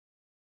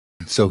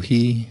So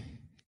he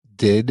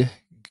did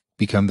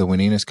become the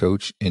winningest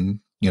coach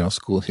in,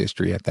 school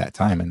history at that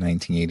time in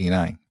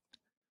 1989.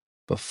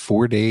 But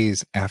 4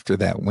 days after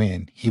that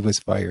win, he was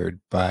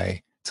fired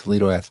by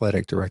Toledo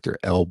athletic director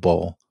L.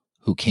 Bull,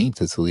 who came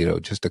to Toledo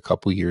just a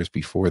couple years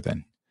before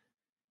then.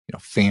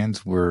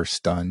 Fans were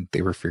stunned.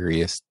 They were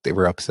furious. They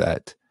were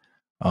upset.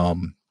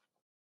 Um,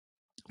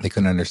 they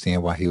couldn't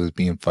understand why he was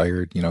being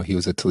fired. He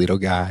was a Toledo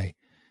guy,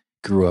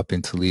 grew up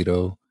in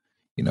Toledo,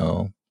 you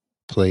know,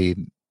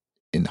 played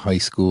in high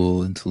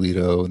school in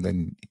Toledo, and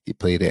then he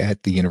played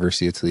at the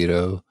University of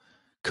Toledo,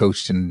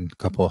 coached in a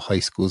couple of high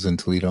schools in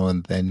Toledo,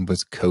 and then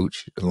was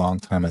coach, a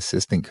longtime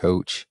assistant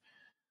coach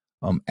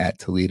at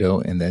Toledo,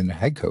 and then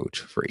head coach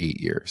for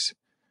 8 years.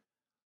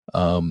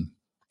 Um,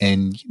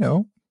 and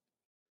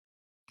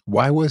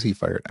why was he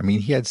fired? I mean,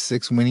 he had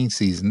 6 winning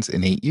seasons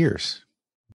in 8 years.